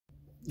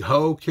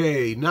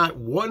Okay, not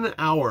 1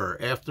 hour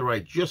after I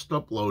just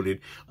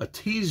uploaded a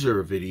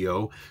teaser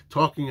video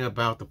talking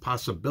about the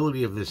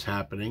possibility of this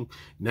happening,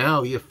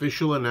 now the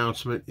official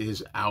announcement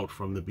is out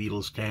from the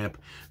Beatles camp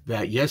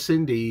that yes,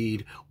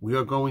 indeed, we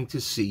are going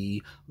to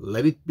see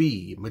Let It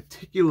Be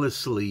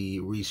meticulously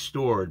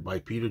restored by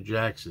Peter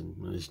Jackson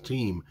and his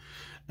team,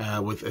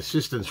 with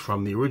assistance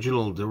from the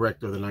original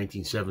director of the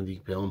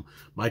 1970 film,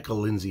 Michael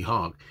Lindsay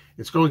Hogg.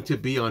 It's going to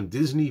be on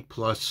Disney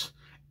Plus,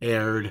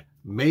 aired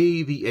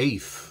May the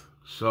 8th.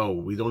 So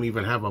we don't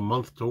even have a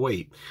month to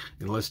wait.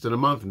 In less than a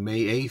month,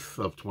 May 8th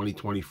of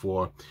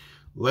 2024,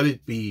 Let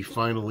It Be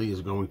finally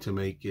is going to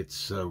make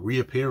its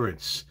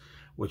reappearance,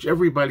 which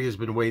everybody has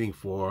been waiting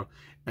for.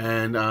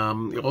 And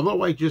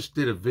although I just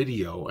did a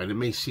video, and it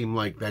may seem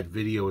like that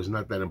video is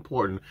not that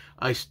important,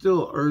 I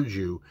still urge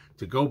you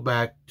to go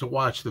back to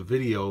watch the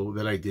video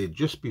that I did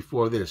just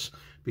before this,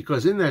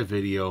 because in that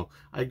video,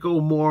 I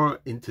go more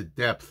into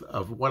depth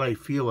of what I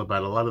feel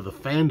about a lot of the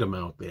fandom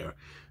out there,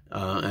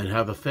 and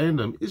how the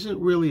fandom isn't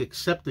really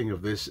accepting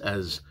of this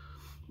as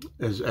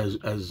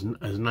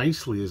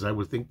nicely as I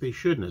would think they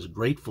should, and as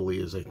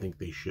gratefully as I think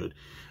they should.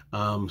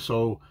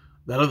 So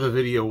that other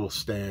video will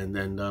stand,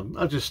 and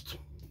I'll just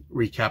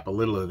recap a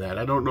little of that.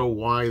 I don't know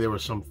why there are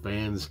some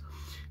fans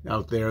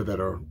out there that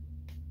are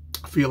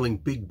feeling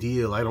big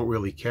deal. I don't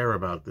really care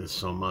about this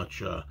so much.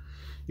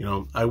 You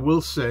know, I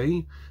will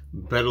say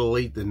better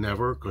late than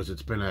never, because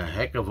it's been a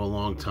heck of a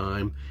long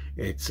time.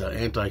 It's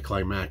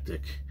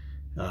anticlimactic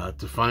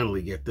to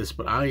finally get this,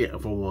 but I,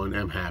 for one,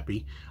 am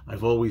happy.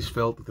 I've always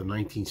felt that the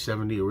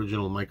 1970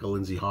 original Michael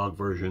Lindsay Hogg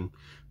version,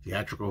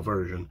 theatrical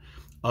version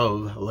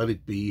of Let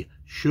It Be,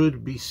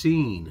 should be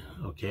seen.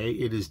 Okay,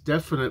 it is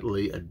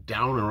definitely a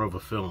downer of a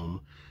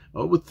film,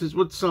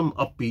 with some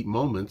upbeat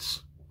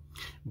moments,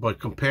 but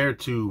compared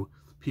to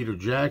Peter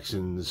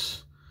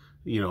Jackson's,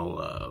 you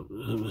know,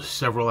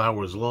 several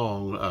hours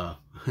long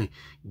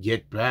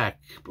Get Back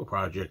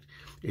project,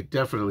 it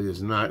definitely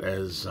is not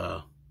as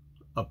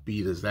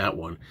upbeat as that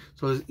one.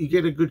 So you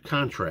get a good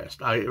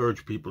contrast. I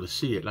urge people to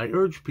see it. And I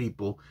urge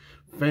people,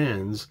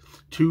 fans,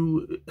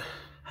 to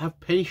have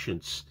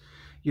patience.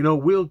 You know,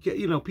 we'll get,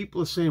 you know,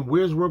 people are saying,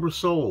 where's Rubber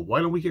Soul?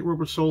 Why don't we get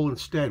Rubber Soul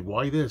instead?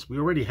 Why this? We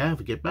already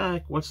have Get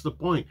Back. What's the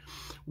point?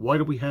 Why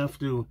do we have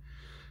to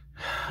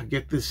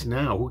get this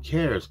now? Who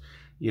cares?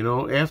 You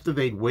know, after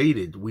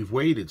we've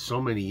waited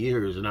so many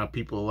years, and now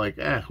people are like,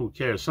 who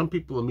cares? Some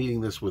people are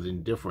meeting this with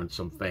indifference,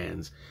 some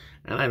fans,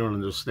 and I don't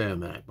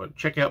understand that. But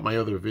check out my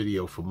other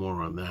video for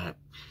more on that.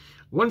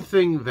 One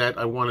thing that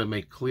I want to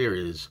make clear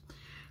is,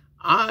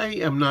 I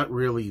am not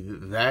really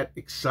that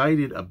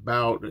excited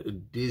about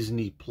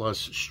Disney Plus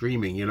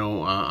streaming. You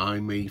know,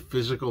 I'm a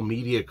physical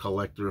media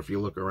collector. If you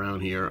look around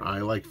here,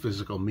 I like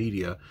physical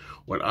media.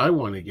 What I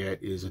want to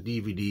get is a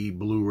DVD,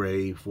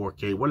 Blu-ray,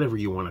 4K, whatever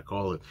you want to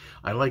call it.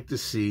 I like to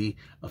see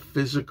a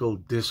physical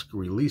disc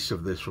release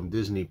of this from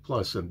Disney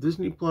Plus. And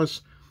Disney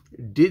Plus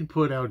did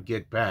put out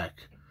Get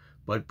Back,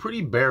 but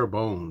pretty bare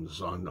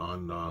bones on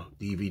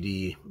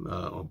DVD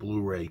or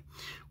Blu-ray,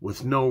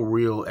 with no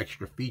real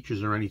extra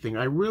features or anything.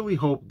 I really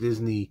hope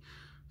Disney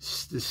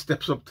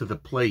steps up to the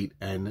plate,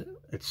 and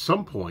at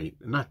some point,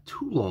 not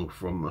too long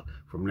from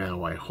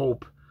now, I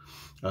hope,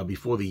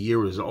 before the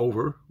year is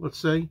over, let's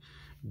say,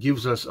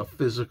 gives us a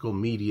physical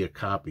media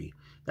copy.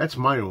 That's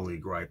my only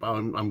gripe.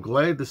 I'm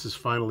glad this is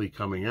finally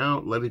coming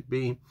out, Let It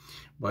Be,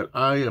 but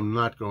I am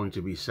not going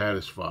to be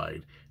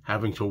satisfied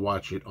having to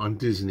watch it on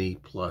Disney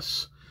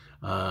Plus.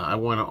 I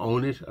want to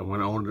own it. I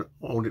want to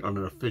own it on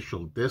an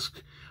official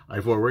disc.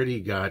 We've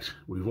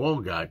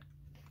all got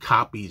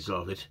copies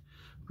of it,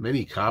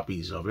 many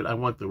copies of it. I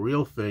want the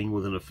real thing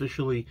with an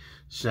officially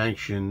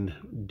sanctioned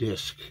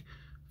disc,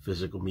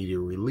 physical media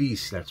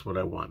release. That's what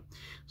I want.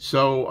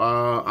 So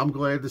I'm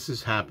glad this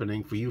is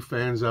happening. For you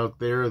fans out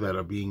there that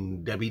are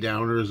being Debbie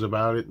Downers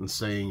about it and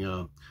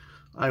saying,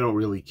 I don't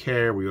really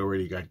care, we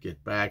already got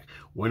Get Back,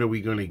 when are we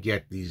going to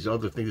get these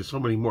other things? There's so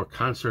many more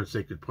concerts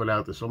they could put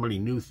out. There's so many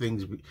new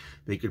things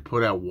they could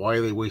put out. Why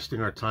are they wasting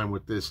our time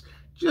with this?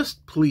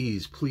 Just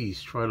please, please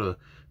try to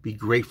be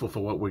grateful for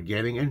what we're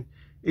getting. And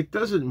it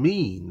doesn't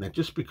mean that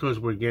just because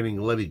we're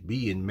getting Let It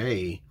Be in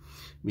May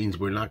means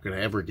we're not going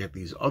to ever get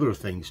these other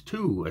things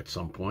too at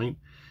some point.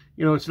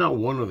 You know, it's not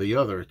one or the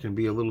other. It can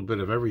be a little bit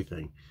of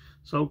everything.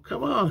 So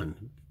come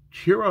on,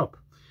 cheer up.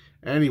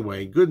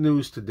 Anyway, good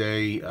news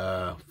today,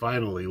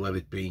 finally, Let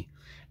It Be.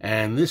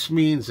 And this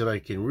means that I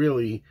can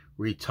really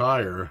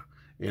retire,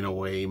 in a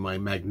way, my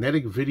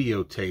magnetic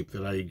videotape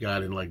that I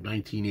got in like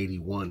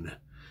 1981.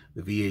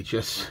 The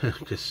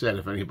VHS cassette,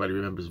 if anybody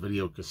remembers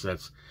video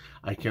cassettes,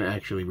 I can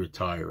actually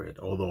retire it.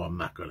 Although I'm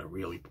not going to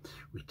really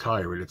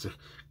retire it. It's a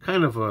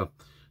kind of a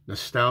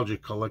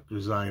nostalgic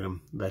collector's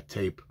item, that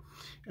tape.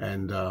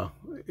 And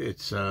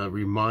it's a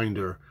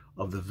reminder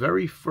of the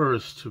very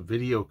first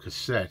video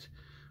cassette,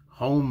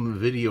 home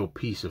video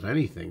piece of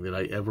anything that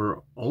I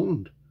ever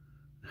owned.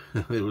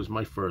 It was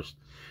my first.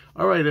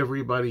 All right,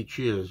 everybody,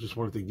 cheers. Just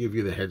wanted to give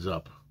you the heads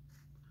up.